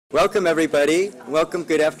Welcome, everybody. Welcome,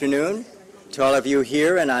 good afternoon to all of you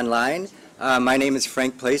here and online. My name is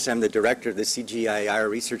Frank Place. I'm the director of the CGIAR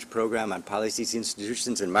Research Program on Policies,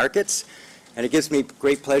 Institutions, and Markets. And it gives me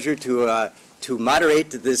great pleasure to moderate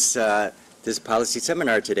this policy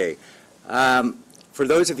seminar today. For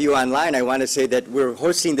those of you online, I want to say that we're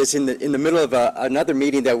hosting this in the middle of another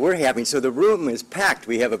meeting that we're having. So the room is packed.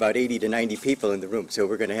 We have about 80 to 90 people in the room. So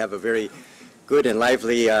we're going to have a very good and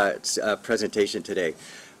lively presentation today.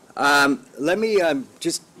 Let me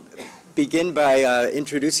just begin by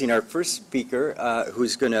introducing our first speaker,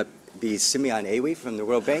 who's going to be Simeon Ehui from the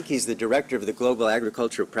World Bank. He's the director of the Global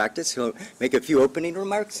Agricultural Practice. He'll make a few opening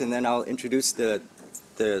remarks, and then I'll introduce the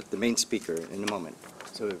main speaker in a moment.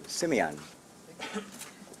 So, Simeon.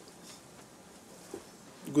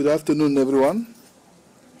 Good afternoon, everyone.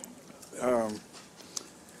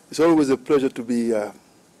 It's always a pleasure to be at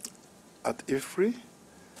IFPRI.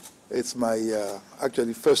 It's my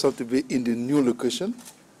actually first time to be in the new location,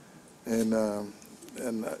 and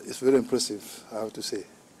it's very impressive, I have to say.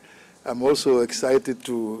 I'm also excited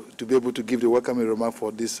to be able to give the welcoming remark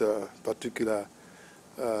for this particular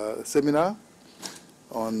seminar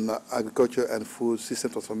on agriculture and food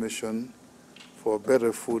system transformation for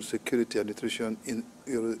better food security and nutrition in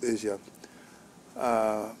Eurasia.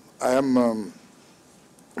 I am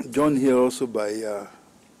joined here also by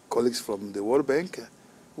colleagues from the World Bank.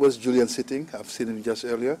 Where's Julian sitting? I've seen him just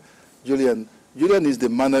earlier. Julian is the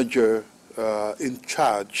manager in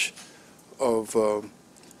charge of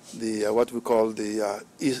the what we call the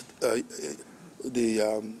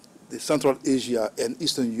Central Asia and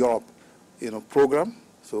Eastern Europe, program.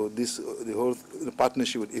 So the whole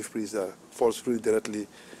partnership with IFPRI falls really directly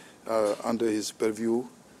under his purview,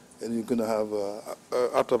 and you're going to have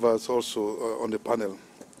afterwards also on the panel.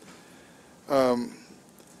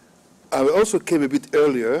 I also came a bit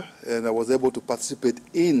earlier, and I was able to participate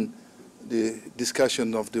in the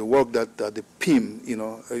discussion of the work that the PIM,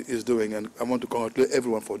 is doing, and I want to congratulate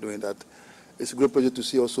everyone for doing that. It's a great pleasure to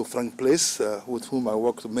see also Frank Place, with whom I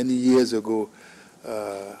worked many years ago,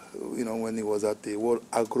 when he was at the World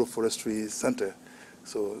Agroforestry Center.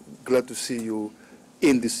 So glad to see you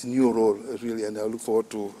in this new role, really, and I look forward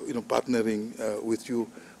to partnering with you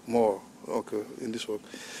more, in this work.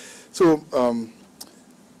 So.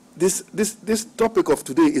 This topic of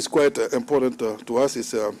today is quite important to us.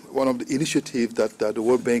 It's one of the initiatives that the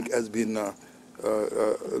World Bank has been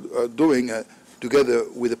doing together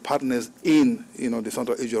with the partners in the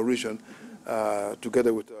Central Asia region,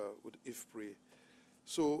 together with IFPRI.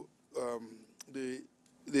 So the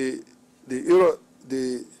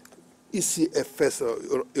ECFS,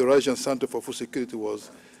 Eurasian Center for Food Security,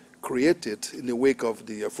 was created in the wake of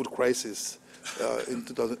the food crisis in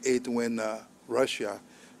 2008 when Russia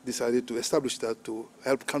decided to establish that to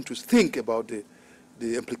help countries think about the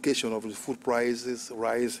implication of the food prices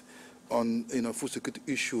rise on food security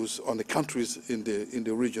issues on the countries in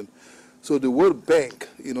the region. So the World Bank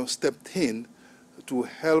stepped in to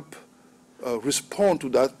help respond to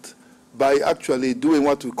that by actually doing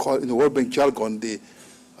what we call in the World Bank jargon the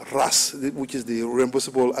RAS, which is the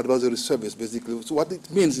Reimbursable Advisory Service, basically. So what it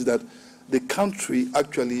means is that the country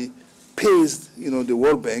actually pays the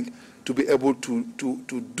World Bank to be able to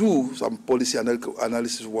do some policy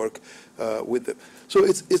analysis work with them. So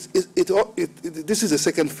this is the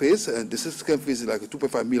second phase, and the second phase is like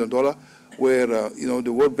 $2.5 million, where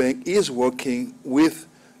the World Bank is working with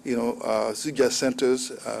CGIAR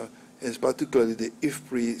centers, and particularly the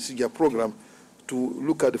IFPRI CGIAR program, to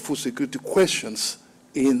look at the food security questions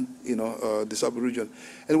in the sub-region.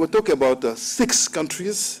 And we're talking about 6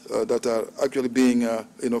 countries that are actually being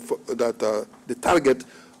the target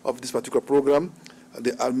of this particular program: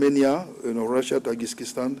 the Armenia, Russia,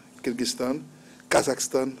 Tajikistan, Kyrgyzstan,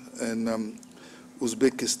 Kazakhstan, and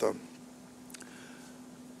Uzbekistan.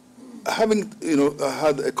 Having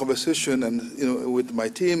had a conversation and with my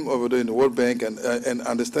team over there in the World Bank and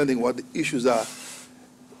understanding what the issues are,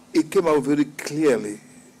 it came out very clearly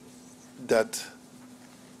that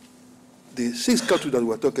the 6 countries that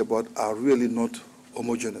we're talking about are really not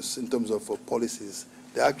homogeneous in terms of policies.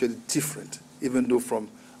 They're actually different, even though from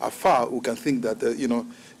afar we can think that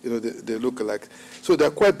they look alike. So they're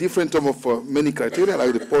quite different in terms of many criteria,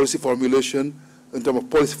 like the policy formulation, in terms of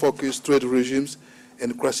policy focus, trade regimes,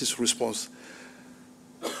 and crisis response.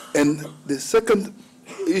 And the second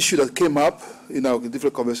issue that came up in our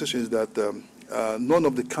different conversations is that none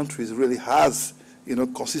of the countries really has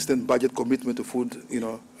consistent budget commitment to food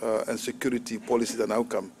and security policies and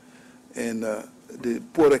outcome. And the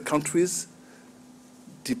poorer countries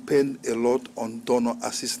depend a lot on donor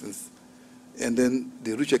assistance. And then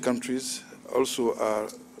the richer countries also are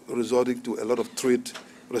resorting to a lot of trade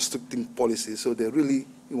restricting policies. So they really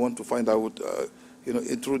want to find out,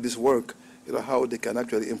 through this work, how they can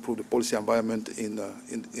actually improve the policy environment in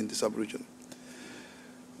the sub-region.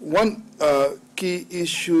 One key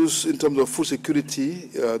issues in terms of food security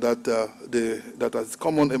that is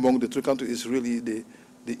common among the three countries is really the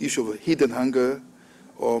issue of hidden hunger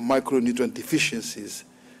or micronutrient deficiencies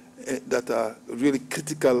that are really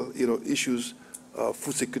critical, issues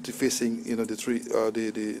food security facing,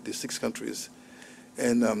 the 6 countries.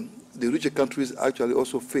 And the richer countries actually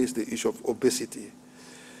also face the issue of obesity.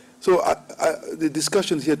 So the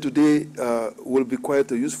discussion here today will be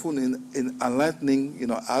quite useful in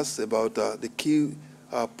enlightening, us about the key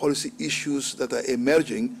policy issues that are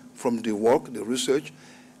emerging from the work, the research,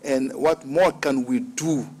 and what more can we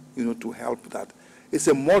do, to help that. It's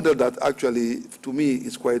a model that actually, to me,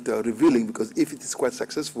 is quite revealing, because if it is quite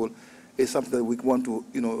successful, it's something that we want to,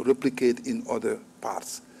 replicate in other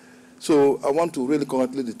parts. So I want to really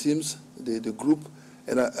congratulate the teams, the group,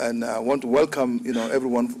 and I want to welcome,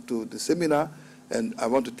 everyone to the seminar. And I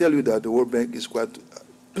want to tell you that the World Bank is quite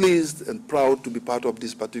pleased and proud to be part of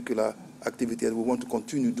this particular activity, and we want to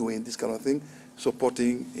continue doing this kind of thing,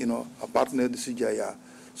 supporting, our partner, the CGIAR.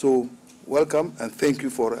 So welcome, and thank you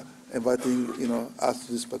for inviting, us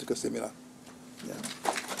to this particular seminar. Yeah.